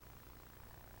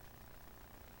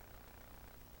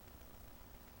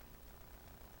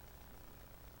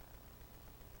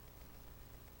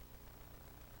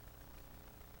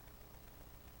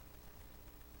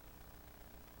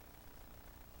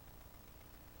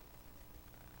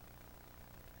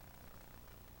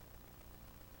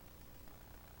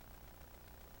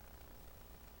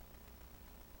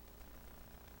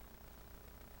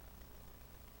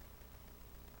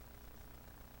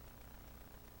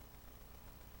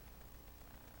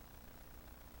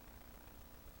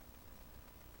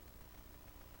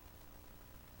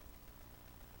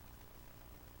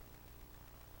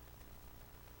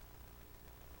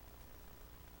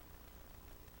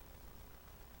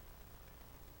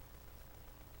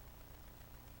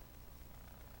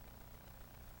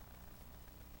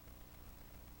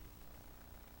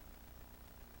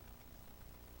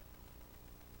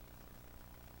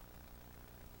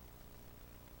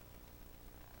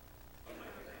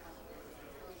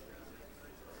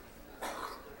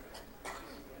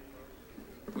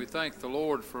thank the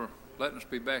Lord for letting us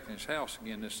be back in His house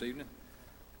again this evening.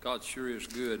 God sure is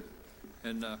good.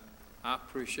 And I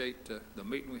appreciate the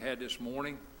meeting we had this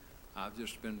morning. I've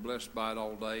just been blessed by it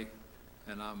all day,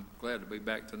 and I'm glad to be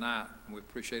back tonight. And we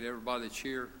appreciate everybody that's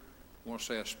here. I want to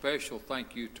say a special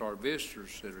thank you to our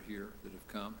visitors that are here that have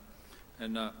come.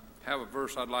 And have a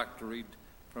verse I'd like to read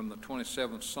from the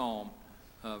 27th Psalm,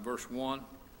 verse 1.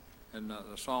 And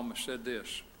the psalmist said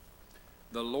this: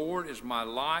 "The Lord is my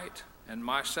light and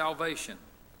my salvation.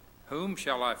 Whom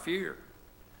shall I fear?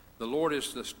 The Lord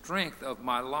is the strength of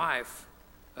my life.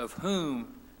 Of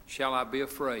whom shall I be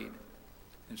afraid?"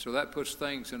 And so that puts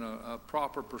things in a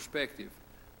proper perspective.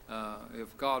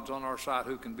 If God's on our side,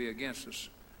 who can be against us?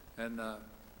 And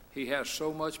He has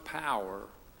so much power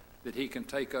that He can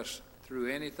take us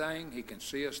through anything. He can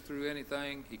see us through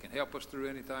anything. He can help us through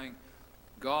anything.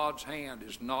 God's hand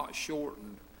is not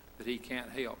shortened that He can't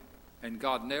help. And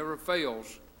God never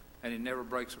fails, and He never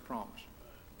breaks a promise.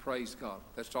 Praise God.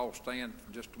 Let's all stand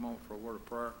for just a moment for a word of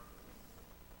prayer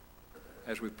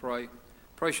as we pray.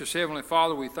 Precious Heavenly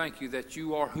Father, we thank You that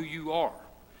You are who You are.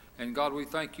 And God, we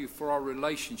thank You for our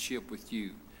relationship with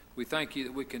You. We thank You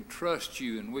that we can trust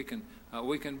You, and we can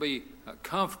be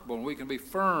comfortable, and we can be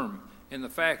firm in the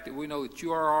fact that we know that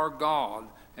You are our God,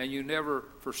 and You never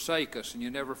forsake us, and You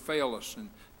never fail us.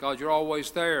 And God, You're always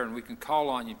there, and we can call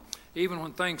on You. Even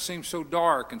when things seem so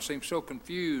dark and seem so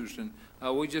confused, and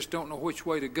we just don't know which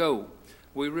way to go,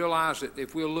 we realize that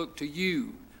if we'll look to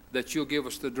You, that You'll give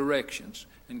us the directions.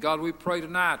 And God, we pray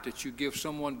tonight that You give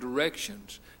someone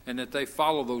directions and that they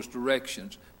follow those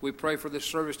directions. We pray for this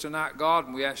service tonight, God,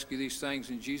 and we ask You these things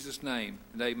in Jesus' name,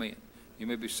 and amen. You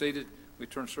may be seated. We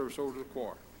turn service over to the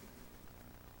choir.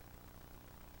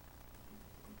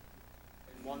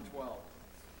 112.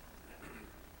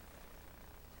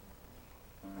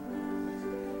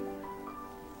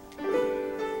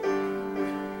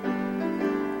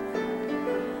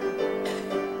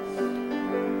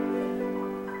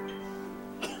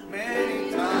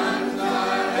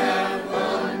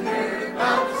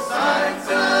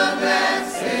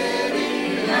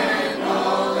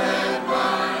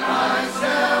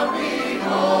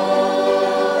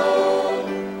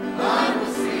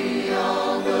 See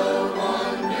all the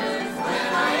wonders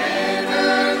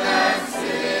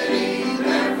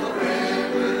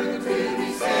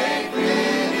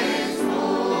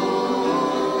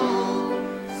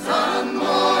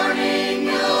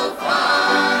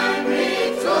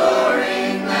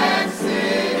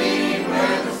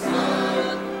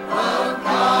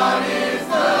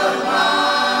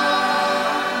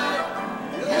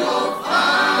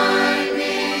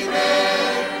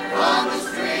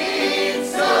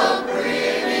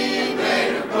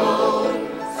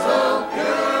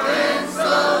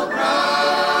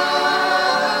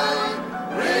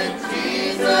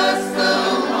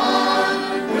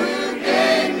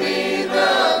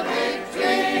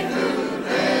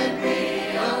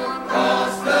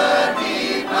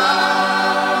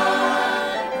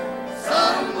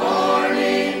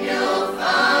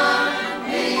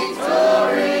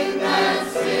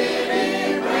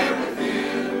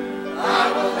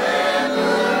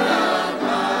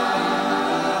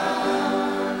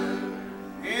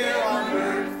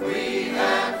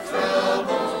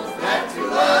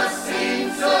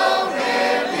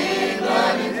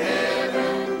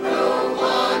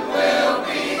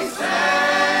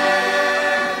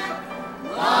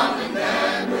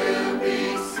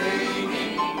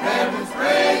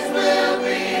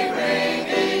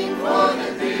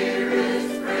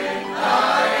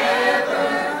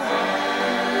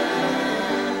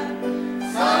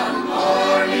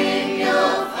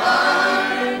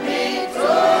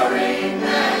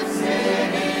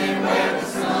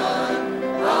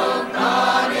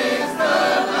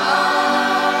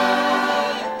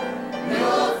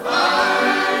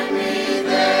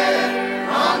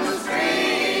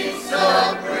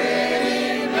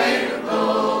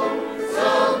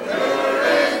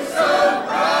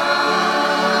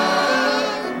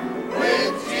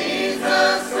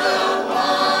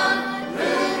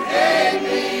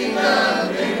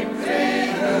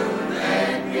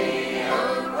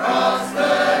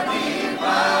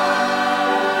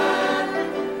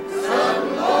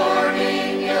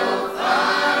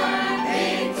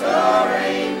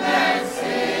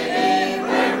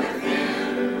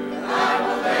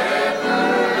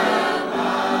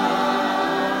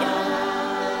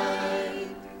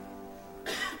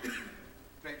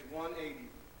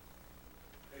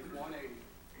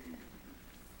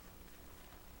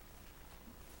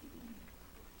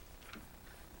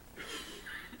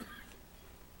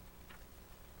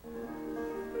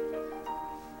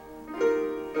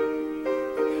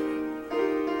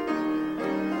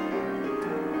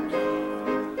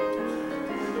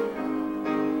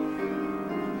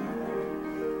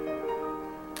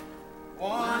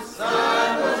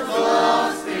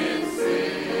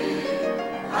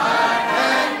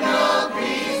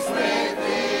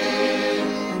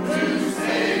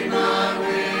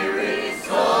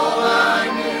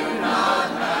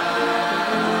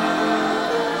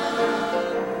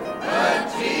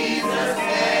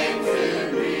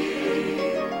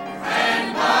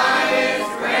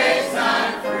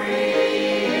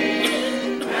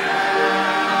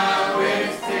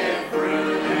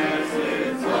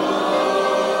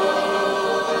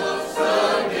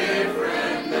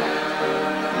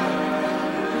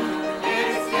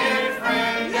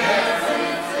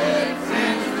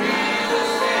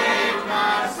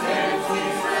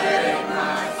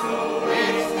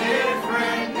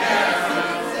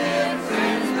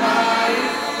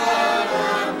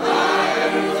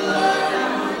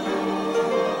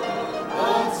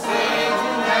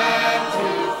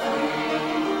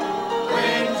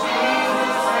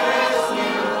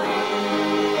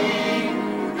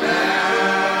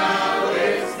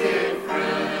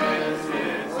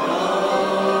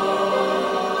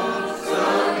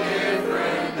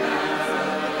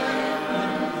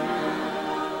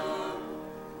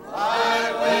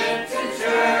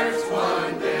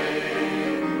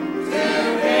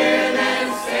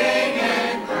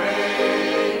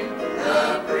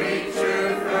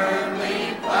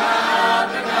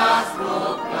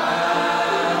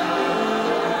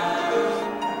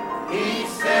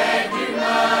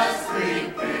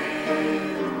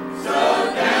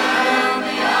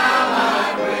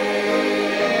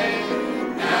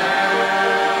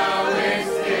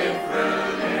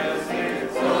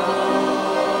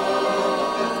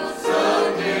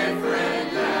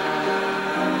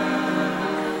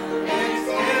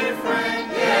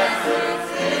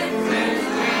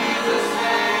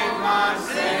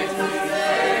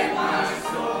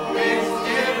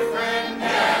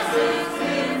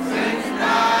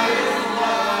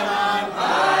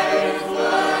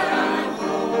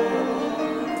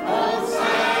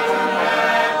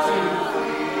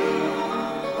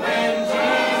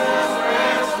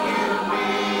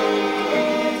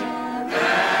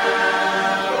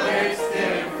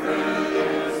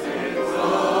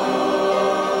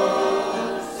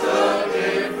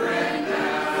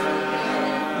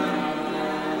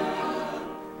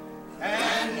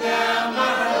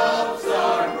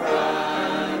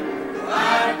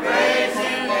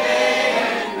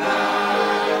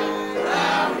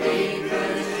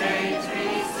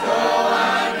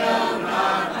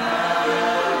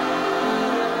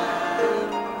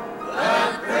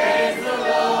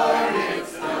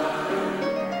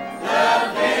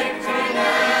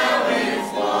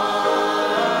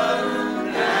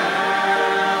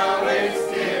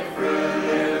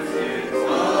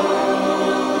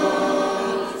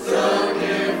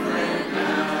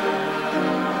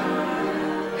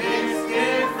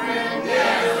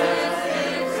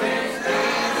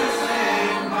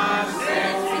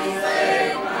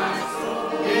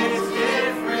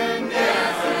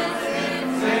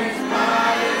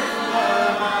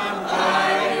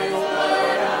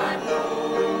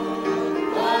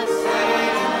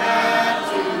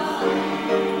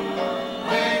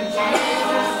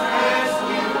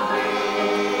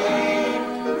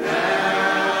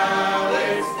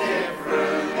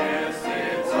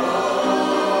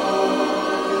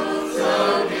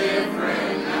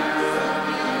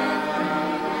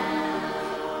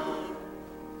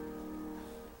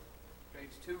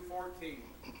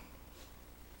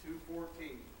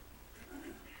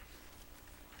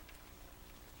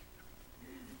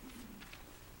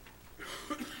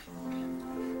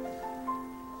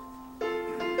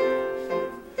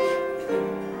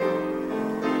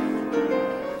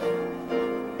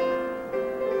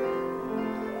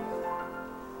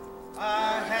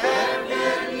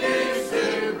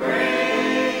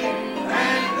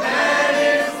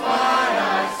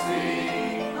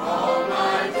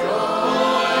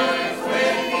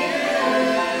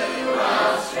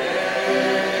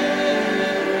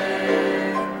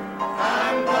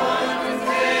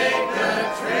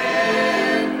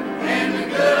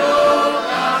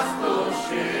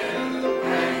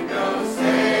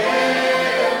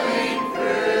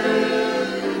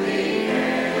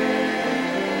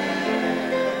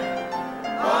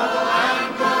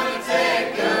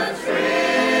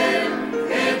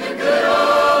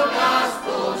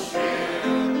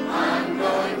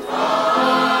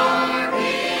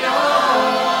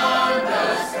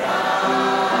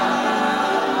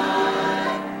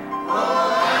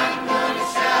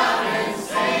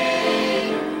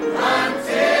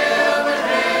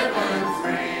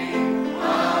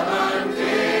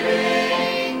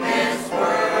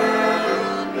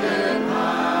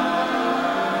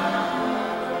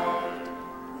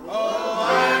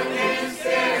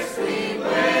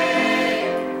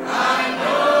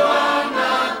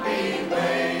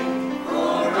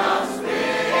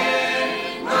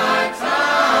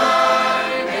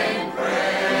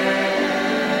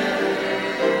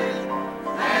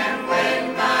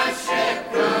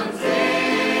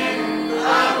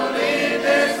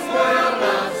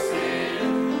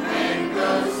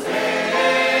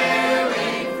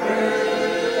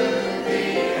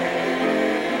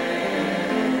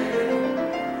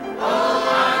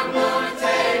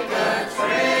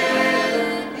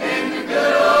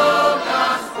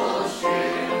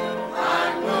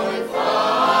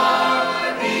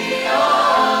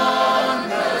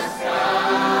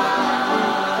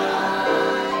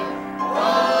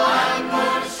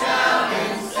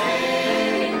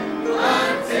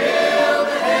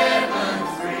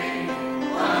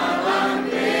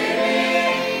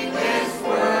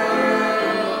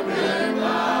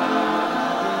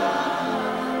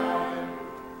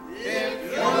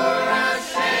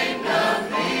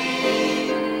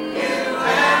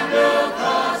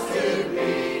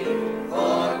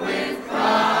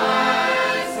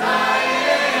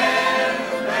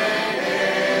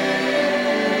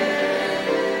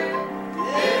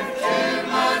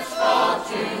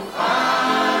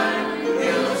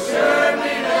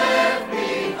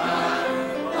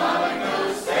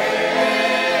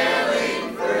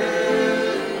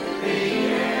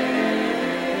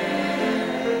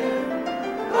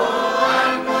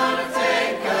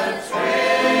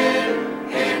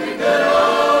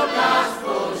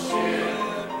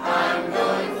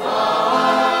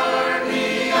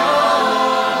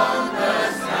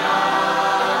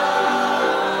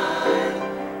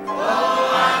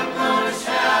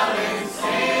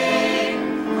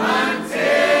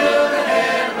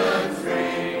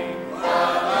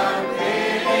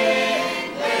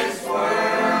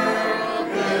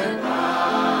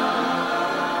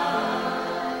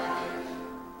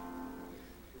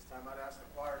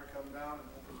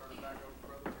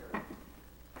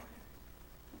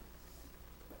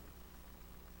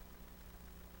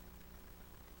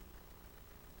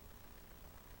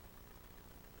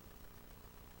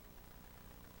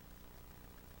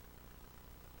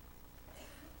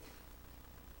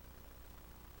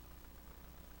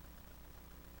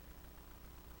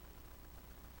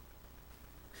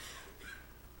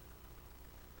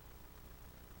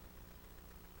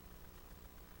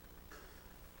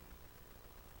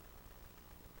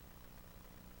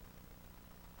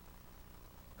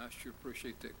sure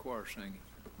appreciate that choir singing.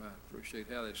 I appreciate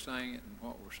how they sang it and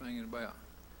what we're singing about.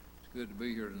 It's good to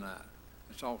be here tonight.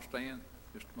 Let's all stand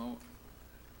just a moment.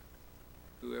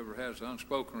 Whoever has an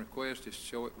unspoken request, just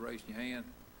show it, raise your hand.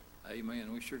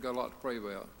 Amen. We sure got a lot to pray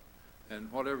about.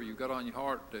 And whatever you've got on your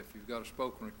heart, if you've got a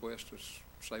spoken request, just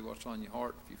say what's on your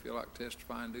heart. If you feel like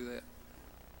testifying, do that.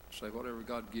 Say whatever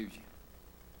God gives you.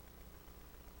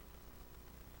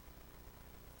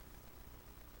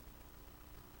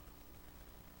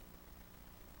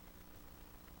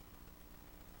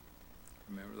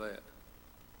 Remember that.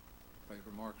 Pray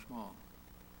for Mark's mom.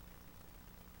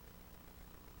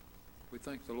 We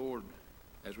thank the Lord,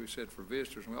 as we said, for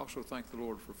visitors, and we also thank the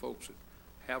Lord for folks that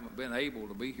haven't been able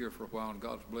to be here for a while, and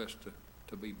God's blessed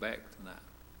to be back tonight.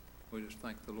 We just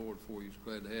thank the Lord for you. He's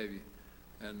glad to have you.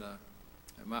 And there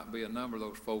might be a number of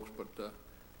those folks, but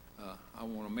I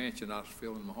want to mention, I was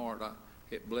feeling in my heart,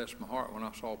 it blessed my heart when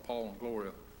I saw Paul and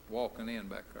Gloria walking in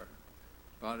back there.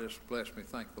 God just blessed me.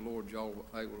 Thank the Lord y'all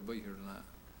were able to be here tonight.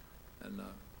 And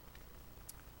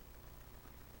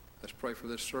let's pray for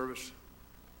this service.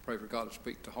 Pray for God to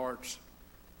speak to hearts.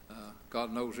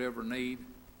 God knows every need.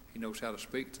 He knows how to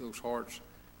speak to those hearts.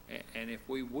 And if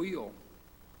we will,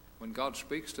 when God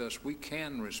speaks to us, we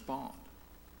can respond.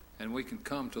 And we can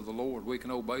come to the Lord. We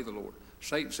can obey the Lord.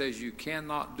 Satan says you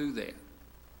cannot do that.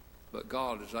 But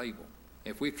God is able.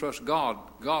 If we trust God,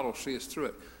 God will see us through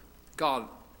it. God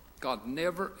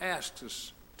never asks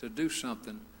us to do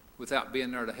something without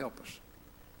being there to help us.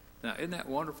 Now, isn't that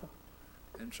wonderful?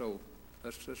 And so,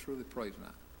 let's really pray tonight.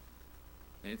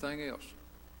 Anything else?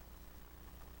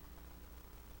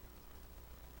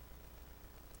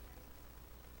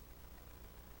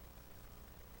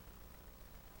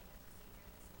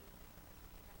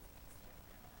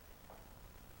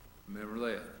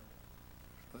 Remember that.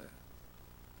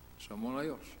 Someone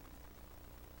else.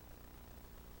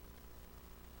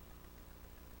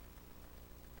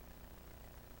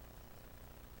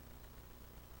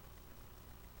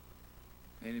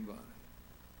 Anybody?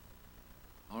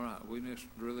 All right, we just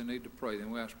really need to pray.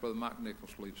 Then we ask Brother Mike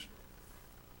Nichols, please.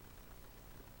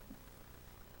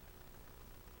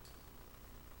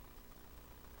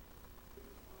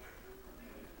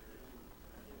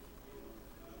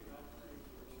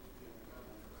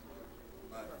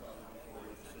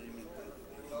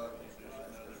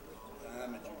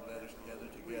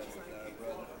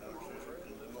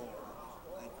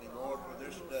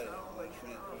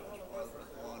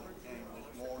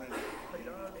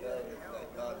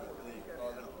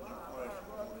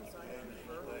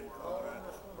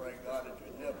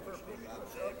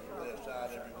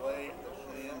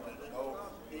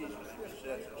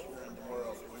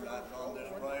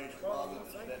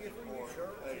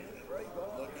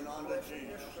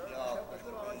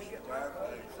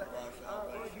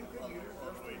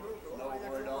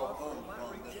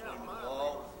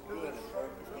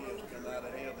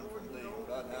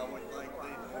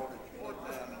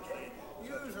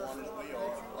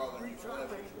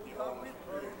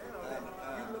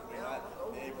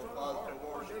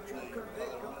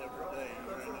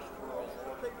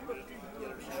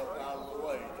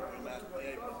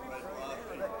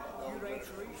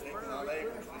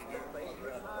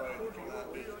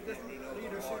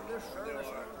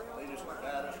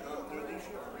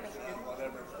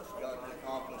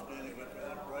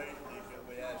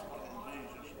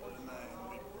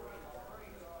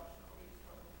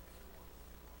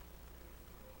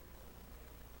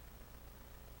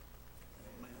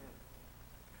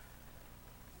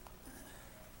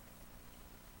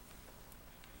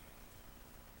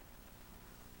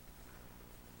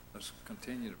 Let's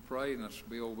continue to pray and let's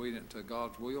be obedient to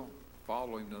God's will.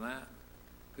 Follow Him tonight.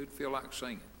 Who'd feel like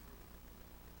singing?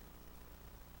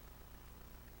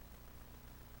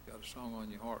 Got a song on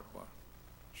your heart? Why,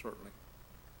 certainly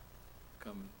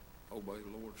come and obey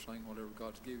the Lord. Sing whatever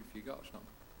God's given you if you got something.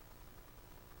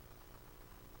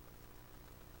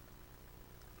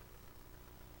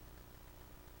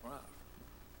 All right.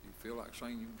 If you feel like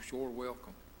singing, you're sure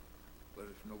welcome. But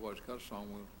if nobody's got a song,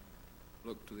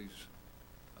 we'll look to these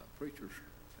preachers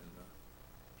and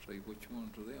see which one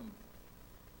to them.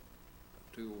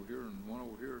 Two over here and one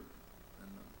over here,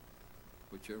 and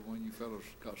whichever one you fellows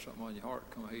got something on your heart,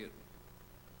 come ahead.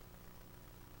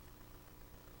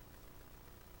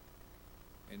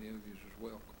 Any of you is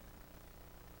welcome.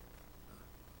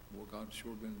 Well, God's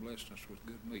sure been blessing us with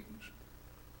good meetings,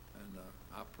 and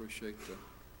I appreciate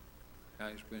how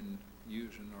He's been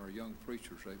using our young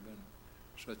preachers. They've been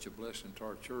such a blessing to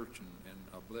our church and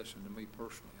a blessing to me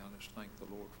personally. I just thank the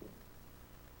Lord for them.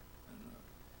 And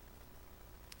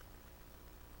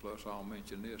plus, I'll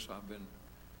mention this. I've been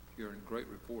hearing great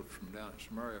reports from down at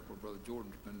Samaria, where Brother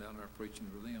Jordan's been down there preaching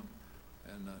to them,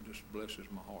 and just blesses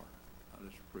my heart. I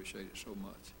just appreciate it so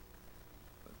much.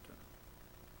 But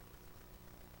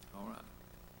all right,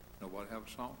 nobody have a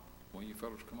song? One of you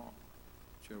fellows come on.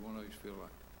 Whichever one of you feel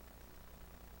like.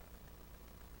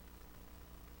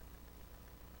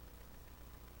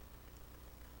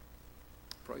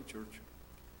 Pray, church.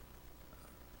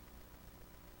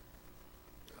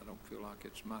 I don't feel like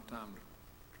it's my time to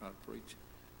try to preach.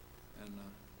 And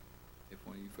if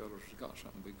one of you fellows has got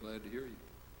something, I'd be glad to hear you.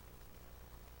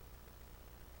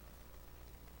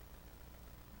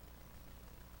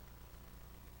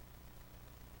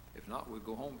 If not, we'll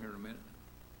go home here in a minute.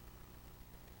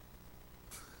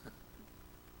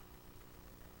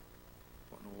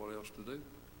 Don't know what else to do.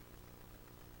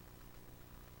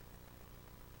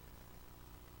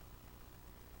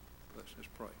 Let's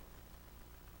just pray.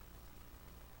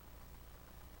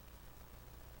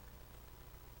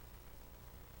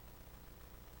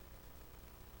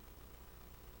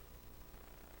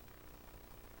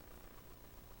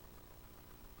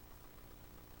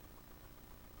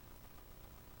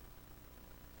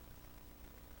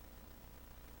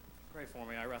 Pray for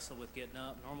me. I wrestled with getting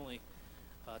up. Normally,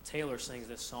 Taylor sings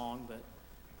this song, but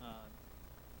I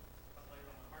laid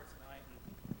on my heart tonight.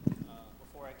 And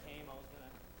before I came, I was going to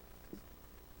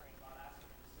pray about asking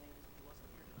him to sing. He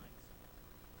wasn't here tonight.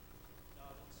 So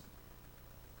I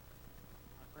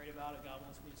prayed about it. God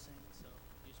wants me to sing. So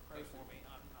you just pray for me.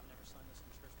 I've never sung this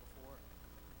in church before.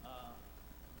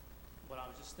 But I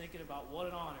was just thinking about what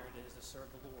an honor it is to serve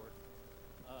the Lord.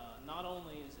 Not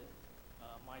only is it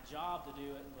my job to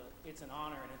do it, but it's an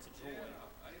honor and it's a joy.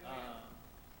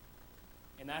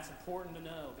 And that's important to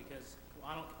know, because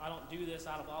I don't do this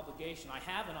out of obligation. I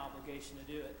have an obligation to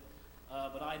do it,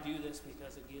 but I do this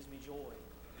because it gives me joy,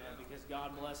 because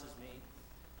God blesses me.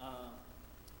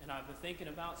 And I've been thinking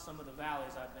about some of the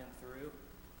valleys I've been through.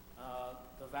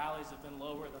 The valleys have been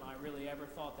lower than I really ever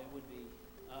thought they would be,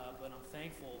 but I'm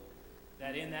thankful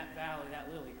that in that valley that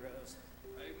lily grows.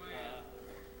 Amen.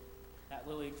 That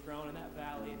lily's grown in that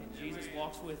valley, and Jesus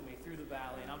walks with me through the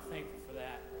valley, and I'm thankful for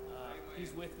that.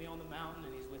 He's with me on the mountain,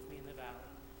 and he's with me in the valley.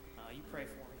 You pray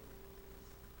for me.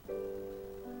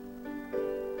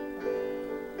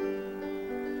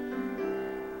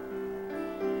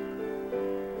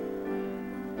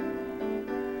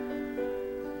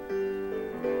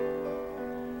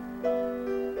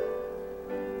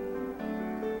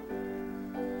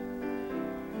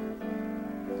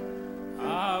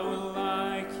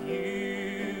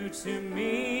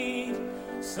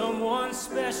 Someone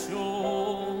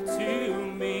special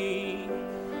to me.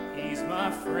 He's my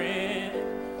friend,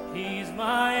 he's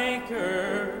my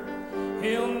anchor,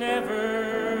 he'll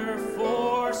never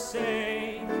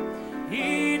forsake.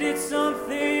 He did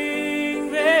something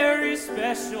very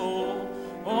special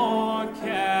on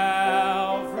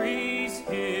Calvary's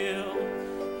hill.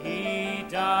 He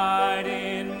died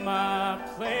in my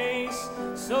place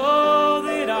so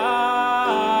that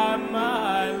I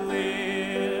might live.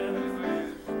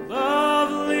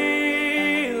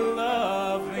 Lovely,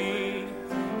 lovely,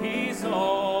 he's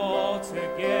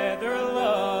altogether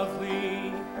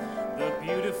lovely. The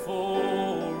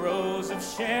beautiful rose of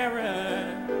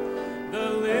Sharon,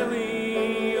 the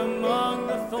lily among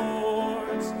the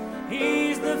thorns.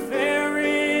 He's the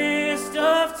fairest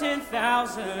of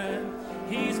 10,000.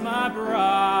 He's my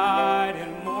bride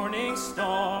and morning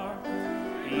star.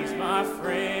 He's my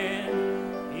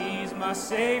friend, he's my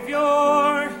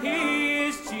Savior, he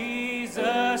is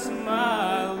Jesus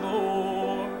my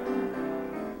Lord.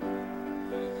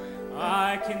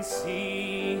 I can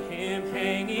see him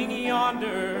hanging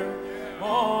yonder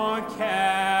on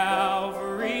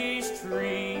Calvary's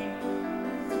tree,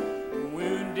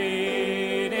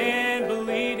 wounded and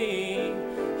bleeding,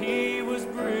 he was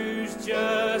bruised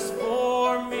just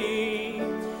for me.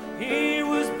 He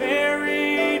was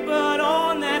buried, but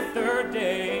on that third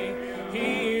day,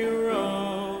 he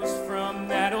rose from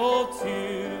that old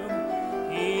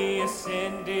tomb. He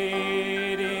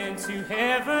ascended into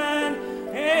heaven,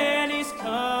 and he's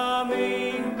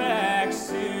coming back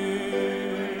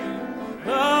soon.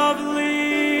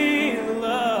 Lovely,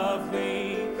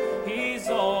 lovely, he's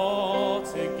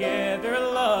altogether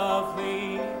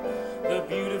lovely. The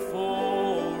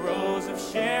beautiful rose of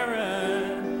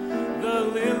Sharon, the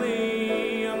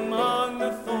lily among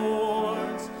the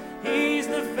thorns. He's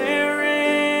the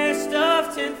fairest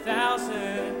of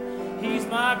 10,000. He's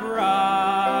my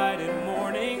bride and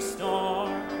morning star.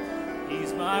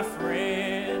 He's my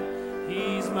friend,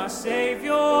 he's my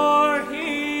Savior,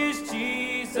 he is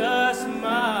Jesus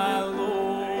my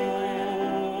Lord.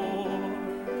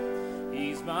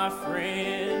 He's my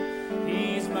friend,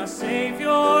 he's my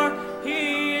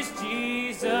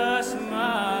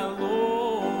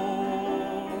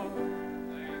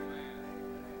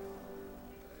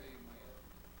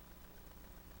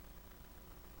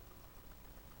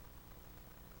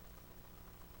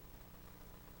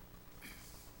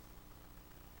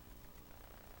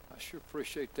sure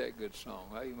appreciate that good song.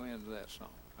 Amen to that song.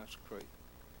 That's great.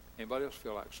 Anybody else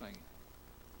feel like singing?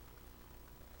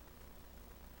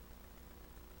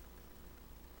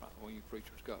 Right, one of you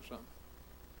preachers got something?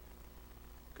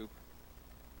 Cooper?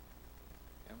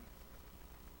 Cameron?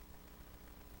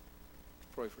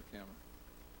 Let's pray for Cameron.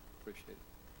 Appreciate it.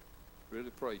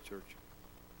 Really pray, church.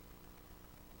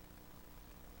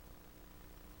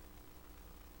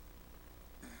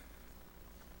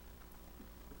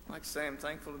 Like I say, I'm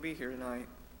thankful to be here tonight.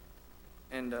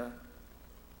 And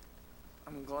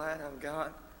I'm glad I've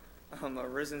got a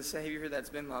risen Savior that's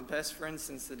been my best friend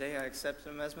since the day I accepted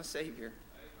Him as my Savior.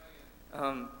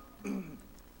 Y'all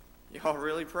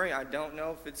really pray. I don't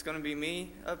know if it's going to be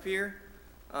me up here.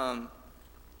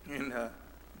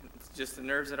 It's just the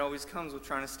nerves that always comes with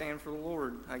trying to stand for the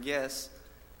Lord, I guess.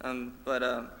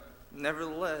 But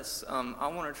nevertheless, I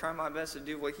want to try my best to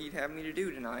do what He'd have me to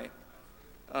do tonight.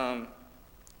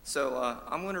 So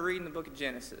I'm going to read in the book of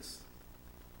Genesis.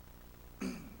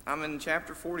 I'm in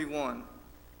chapter 41.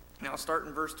 And I'll start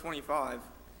in verse 25.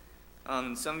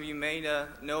 Some of you may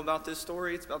know about this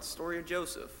story. It's about the story of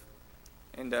Joseph.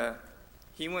 And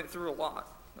he went through a lot.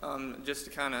 Just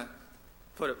to kind of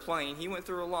put it plain, he went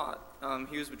through a lot.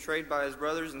 He was betrayed by his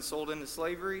brothers and sold into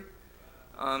slavery.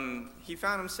 He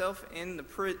found himself in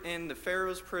the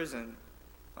Pharaoh's prison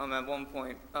at one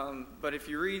point. But if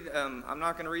you read, I'm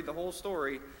not going to read the whole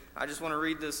story. I just want to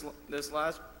read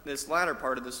this latter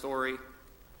part of the story.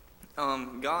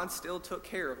 God still took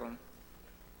care of him.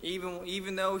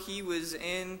 Even though he was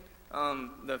in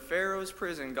the Pharaoh's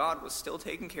prison, God was still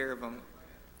taking care of him.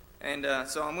 And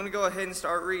so I'm going to go ahead and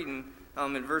start reading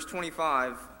in verse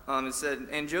 25. It said,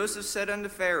 "And Joseph said unto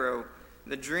Pharaoh,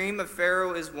 The dream of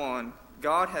Pharaoh is one.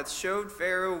 God hath showed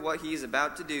Pharaoh what he is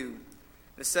about to do.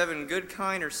 The 7 good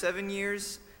kine are 7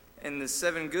 years, and the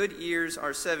 7 good years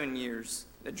are 7 years.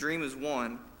 The dream is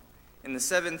one. And the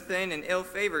 7 thin and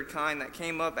ill-favored kine that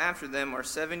came up after them are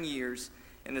 7 years,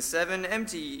 and the 7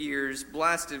 empty years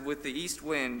blasted with the east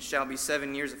wind shall be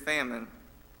 7 years of famine.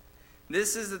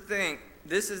 This is the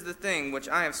thing which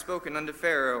I have spoken unto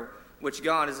Pharaoh, which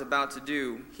God is about to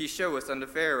do. He showeth unto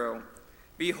Pharaoh.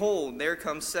 Behold, there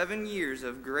come 7 years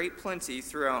of great plenty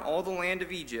throughout all the land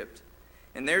of Egypt.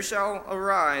 And there shall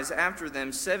arise after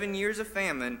them 7 years of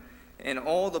famine, and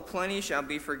all the plenty shall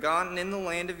be forgotten in the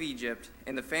land of Egypt,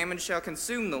 and the famine shall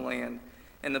consume the land,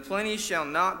 and the plenty shall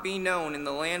not be known in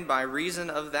the land by reason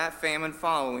of that famine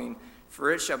following,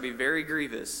 for it shall be very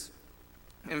grievous.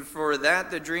 And for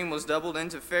that the dream was doubled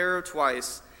into Pharaoh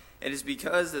twice. It is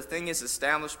because the thing is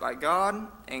established by God,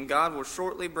 and God will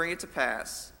shortly bring it to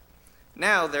pass.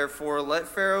 Now, therefore, let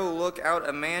Pharaoh look out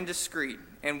a man discreet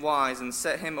and wise, and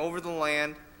set him over the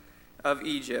land of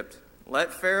Egypt.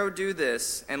 Let Pharaoh do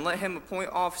this, and let him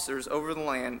appoint officers over the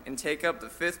land, and take up the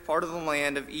 5th part of the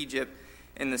land of Egypt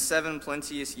in the 7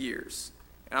 plenteous years."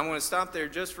 And I'm going to stop there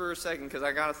just for a second, because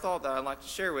I got a thought that I'd like to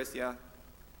share with you.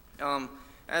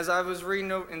 As I was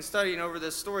reading and studying over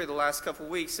this story the last couple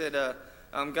weeks,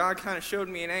 God kind of showed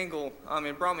me an angle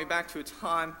and brought me back to a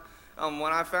time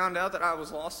when I found out that I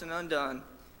was lost and undone.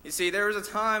 You see, there was a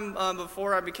time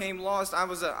before I became lost. I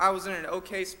was in an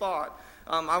okay spot.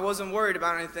 I wasn't worried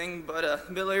about anything,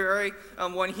 but Billy Ray,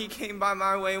 when he came by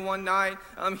my way one night,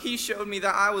 he showed me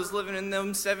that I was living in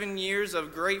them 7 years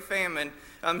of great famine.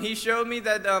 He showed me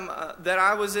that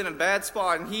I was in a bad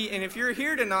spot, and if you're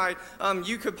here tonight,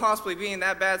 you could possibly be in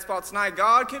that bad spot tonight.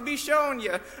 God could be showing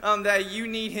you that you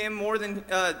need Him more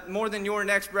than your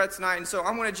next breath tonight. And so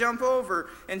I'm going to jump over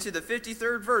into the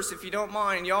 53rd verse, if you don't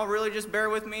mind, and y'all really just bear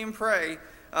with me and pray.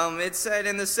 It said,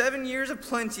 "And the 7 years of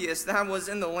plenteous that was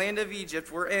in the land of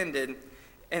Egypt were ended,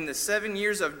 and the 7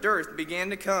 years of dearth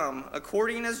began to come,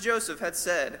 according as Joseph had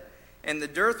said. And the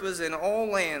dearth was in all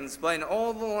lands, but in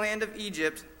all the land of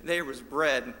Egypt there was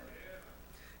bread.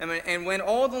 And when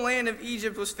all the land of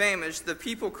Egypt was famished, the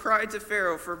people cried to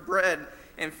Pharaoh for bread.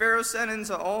 And Pharaoh said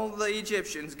unto all the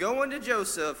Egyptians, Go unto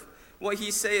Joseph, what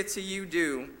he saith to you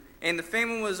do. And the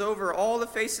famine was over all the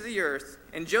face of the earth.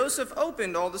 And Joseph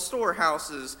opened all the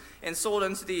storehouses, and sold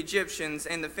unto the Egyptians,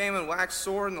 and the famine waxed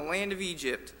sore in the land of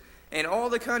Egypt. And all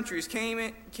the countries came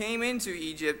into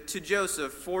Egypt to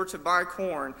Joseph for to buy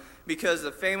corn, because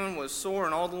the famine was sore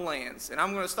in all the lands." And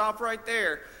I'm going to stop right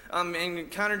there and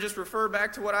kind of just refer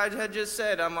back to what I had just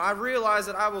said. I realized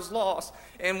that I was lost.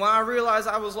 And when I realized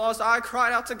I was lost, I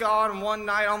cried out to God. And one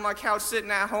night on my couch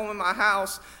sitting at home in my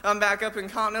house, back up in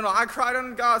Continental, I cried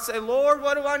unto God, say, "Lord,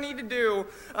 what do I need to do?"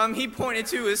 He pointed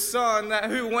to His Son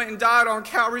who went and died on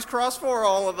Calvary's cross for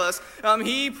all of us.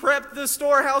 He prepped the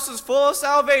storehouses full of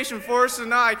salvation for us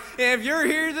tonight. And if you're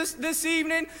here this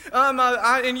evening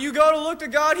and you go to look to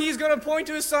God, He's going to point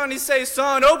to his son. He'd say,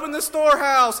 son, open the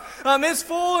storehouse. It's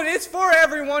full and it's for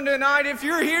everyone tonight. If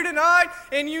you're here tonight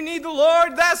and you need the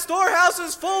Lord, that storehouse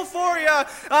is full for you.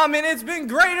 And it's been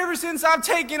great ever since I've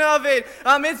taken of it.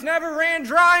 It's never ran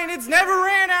dry and it's never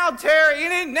ran out, Terry,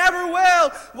 and it never will.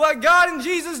 What God and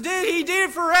Jesus did, he did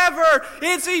it forever.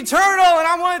 It's eternal. And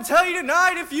I want to tell you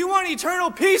tonight, if you want eternal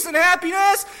peace and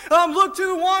happiness, look to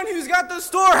the one who's got the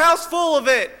storehouse full of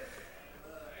it.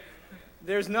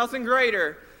 There's nothing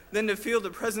greater than to feel the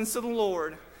presence of the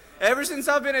Lord. Ever since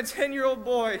I've been a 10-year-old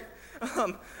boy,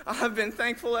 I've been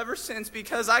thankful ever since,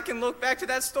 because I can look back to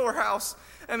that storehouse.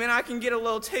 I can get a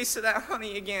little taste of that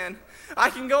honey again.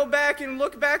 I can go back and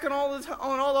look back on all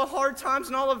the hard times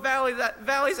and all the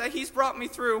valleys that he's brought me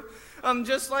through.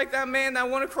 Just like that man that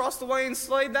went across the way and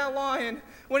slayed that lion.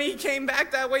 When he came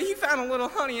back that way, he found a little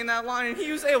honey in that lion, and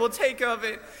he was able to take of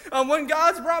it. When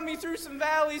God's brought me through some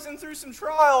valleys and through some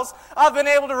trials, I've been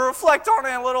able to reflect on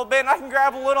it a little bit, and I can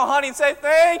grab a little honey and say,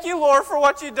 thank you, Lord, for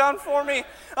what you've done for me.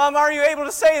 Are you able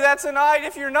to say that tonight?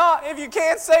 If you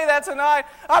can't say that tonight,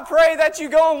 I pray that you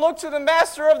go and look to the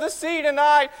master of the sea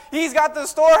tonight. He's got the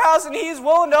storehouse, and he's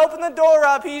willing to open the door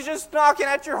up. He's just knocking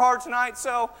at your heart tonight.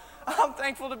 So I'm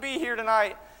thankful to be here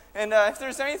tonight. And if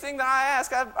there's anything that I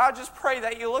ask, I just pray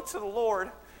that you look to the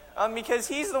Lord, because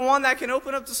he's the one that can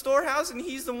open up the storehouse, and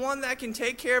he's the one that can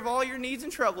take care of all your needs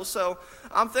and troubles. So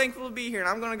I'm thankful to be here, and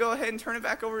I'm going to go ahead and turn it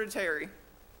back over to Terry.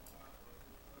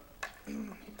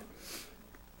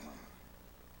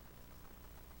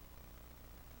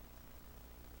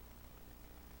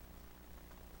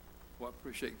 Well, I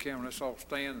appreciate Cameron. Let's all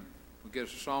stand. We'll get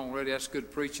us a song ready. That's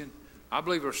good preaching. I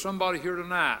believe there's somebody here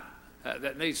tonight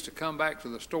that needs to come back to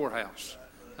the storehouse.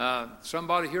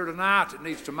 Somebody here tonight that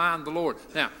needs to mind the Lord.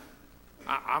 Now,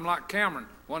 I'm like Cameron.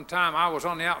 One time I was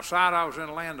on the outside. I was in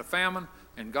a land of famine,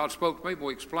 and God spoke to me.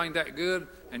 We explained that good,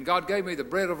 and God gave me the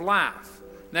bread of life.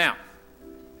 Now,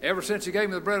 ever since he gave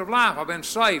me the bread of life, I've been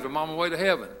saved. I'm on my way to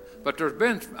heaven. But there's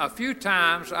been a few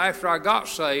times after I got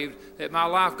saved that my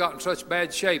life got in such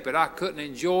bad shape that I couldn't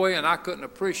enjoy and I couldn't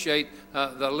appreciate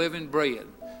the living bread.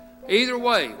 Either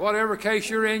way, whatever case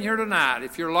you're in here tonight,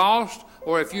 if you're lost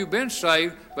or if you've been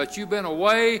saved, but you've been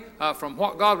away from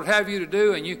what God would have you to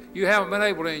do and you haven't been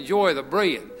able to enjoy the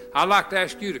bread, I'd like to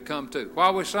ask you to come too.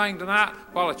 While we sing tonight,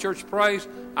 while the church prays,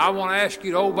 I want to ask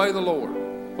you to obey the Lord.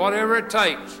 Whatever it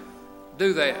takes,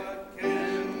 do that.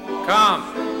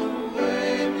 Come.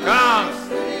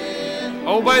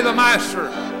 Obey the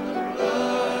Master.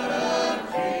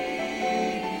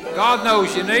 God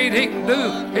knows you need. He can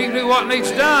do what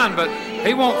needs done, but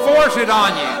he won't force it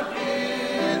on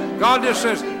you. God just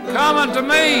says, come unto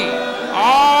me,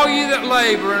 all ye that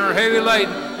labor and are heavy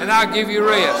laden, and I'll give you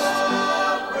rest.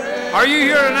 Are you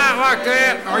here tonight like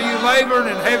that? Are you laboring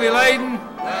and heavy laden?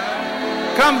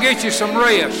 Come get you some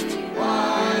rest.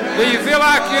 Do you feel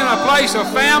like you're in a place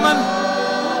of famine?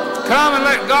 Come and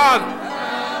let God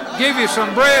give you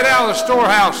some bread out of the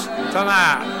storehouse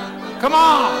tonight. Come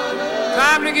on.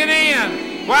 Time to get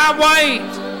in. Why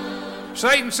wait?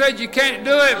 Satan said you can't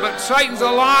do it, but Satan's a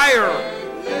liar.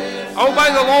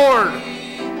 Obey the Lord.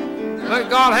 Let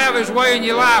God have his way in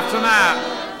your life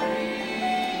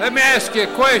tonight. Let me ask you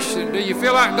a question. Do you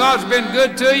feel like God's been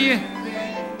good to you?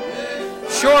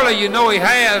 Surely you know he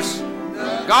has.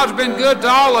 God's been good to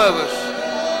all of us.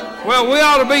 Well, we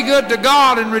ought to be good to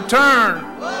God in return.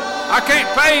 I can't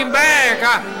pay him back.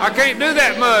 I can't do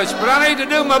that much, but I need to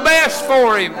do my best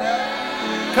for him.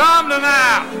 Come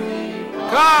tonight.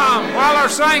 Come while we're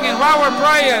singing, while we're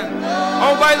praying.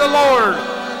 Obey the Lord.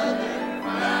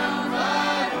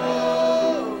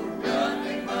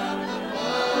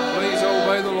 Please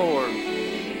obey the Lord.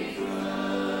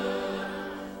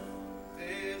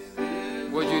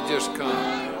 Would you just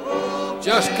come?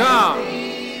 Just come.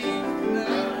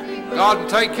 God will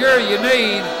take care of your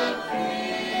need,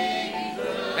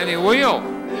 and he will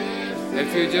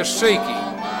if you just seek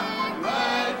him.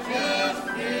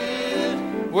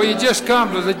 Will you just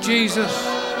come to the Jesus?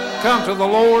 Come to the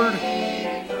Lord?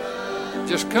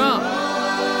 Just come.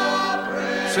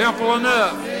 Simple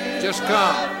enough. Just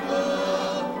come.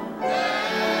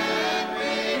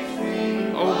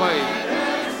 Obey.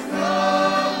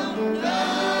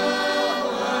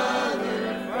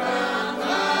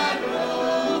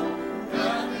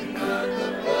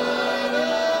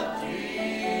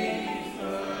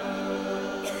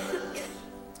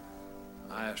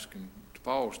 I ask him to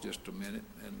pause just a minute,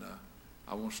 and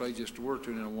I want to say just a word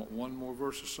to you, and I want one more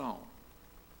verse of song.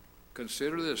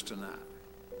 Consider this tonight.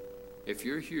 If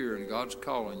you're here and God's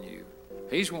calling you,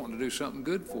 he's wanting to do something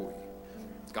good for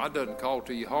you. God doesn't call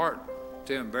to your heart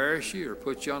to embarrass you or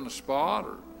put you on the spot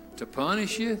or to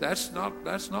punish you. That's not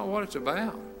what it's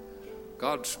about.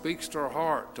 God speaks to our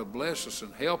heart to bless us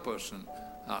and help us and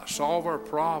solve our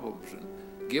problems and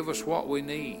give us what we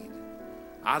need.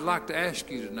 I'd like to ask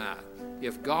you tonight,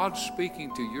 if God's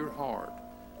speaking to your heart,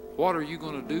 what are you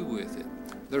going to do with it?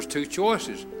 There's two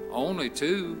choices, only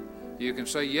two. You can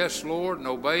say, yes, Lord, and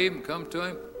obey Him and come to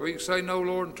Him, or you can say, no,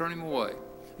 Lord, and turn Him away.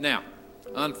 Now,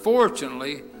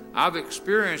 unfortunately, I've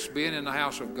experienced being in the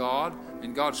house of God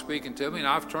and God speaking to me, and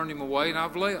I've turned Him away and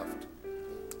I've left.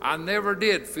 I never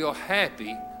did feel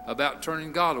happy about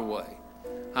turning God away.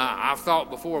 I've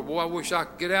thought before, boy, I wish I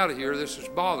could get out of here. This is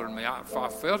bothering me. I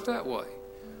felt that way.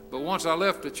 But once I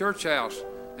left the church house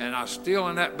and I was still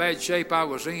in that bad shape I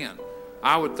was in,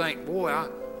 I would think, boy,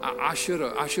 I should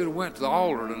have went to the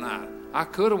altar tonight. I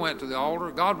could have went to the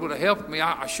altar. God would have helped me.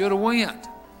 I should have went.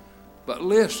 But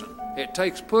listen, it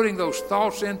takes putting those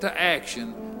thoughts into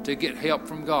action to get help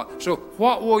from God. So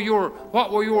what will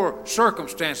your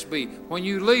circumstance be? When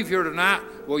you leave here tonight,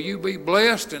 will you be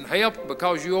blessed and helped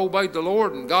because you obeyed the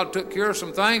Lord and God took care of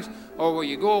some things? Or will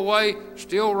you go away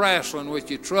still wrestling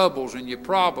with your troubles and your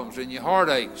problems and your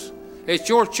heartaches? It's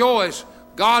your choice.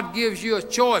 God gives you a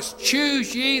choice.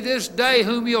 Choose ye this day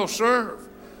whom you'll serve.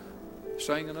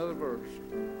 Sing another verse.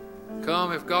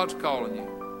 Come if God's calling you.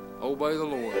 Obey the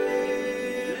Lord.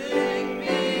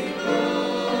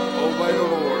 Obey the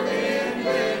Lord.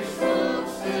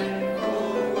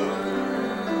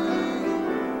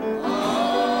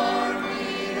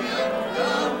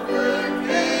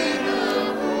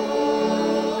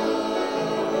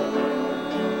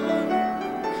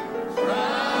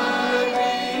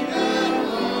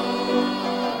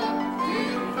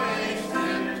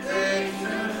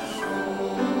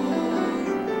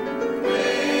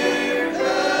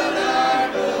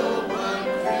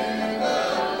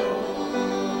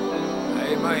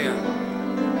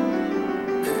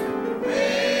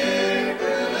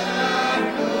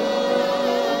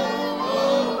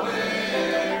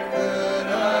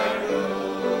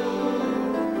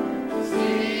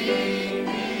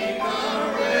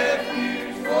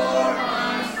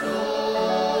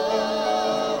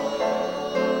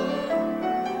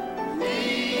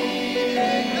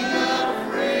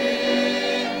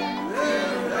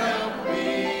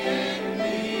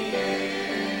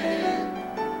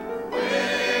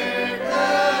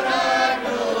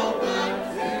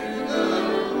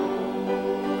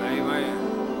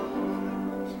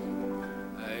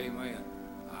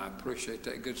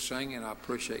 That good singing. I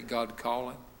appreciate God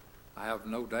calling. I have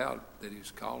no doubt that He's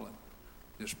calling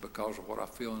just because of what I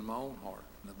feel in my own heart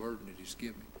and the burden that He's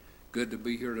given me. Good to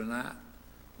be here tonight.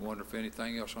 I wonder if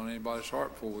anything else on anybody's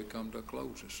heart before we come to a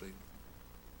close this evening.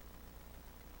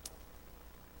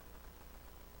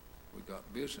 We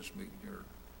got business meeting here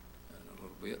in a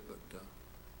little bit, but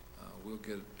we'll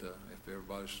get it if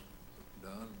everybody's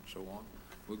done and so on.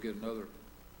 We'll get another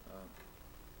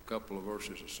couple of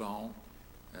verses of song.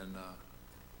 And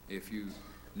if you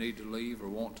need to leave or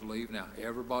want to leave, now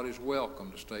everybody's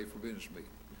welcome to stay for business meeting.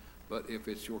 But if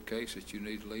it's your case that you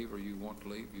need to leave or you want to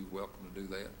leave, you're welcome to do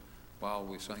that while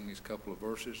we sing these couple of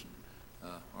verses.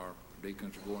 Our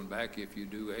deacons are going back. If you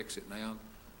do exit now,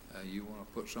 you want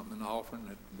to put something in the offering,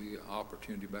 that will be an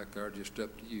opportunity back there, just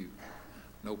up to you.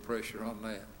 No pressure on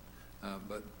that.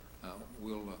 But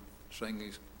we'll sing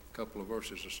these couple of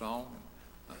verses of song.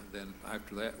 Then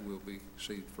after that, we'll be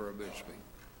seated for our business meeting.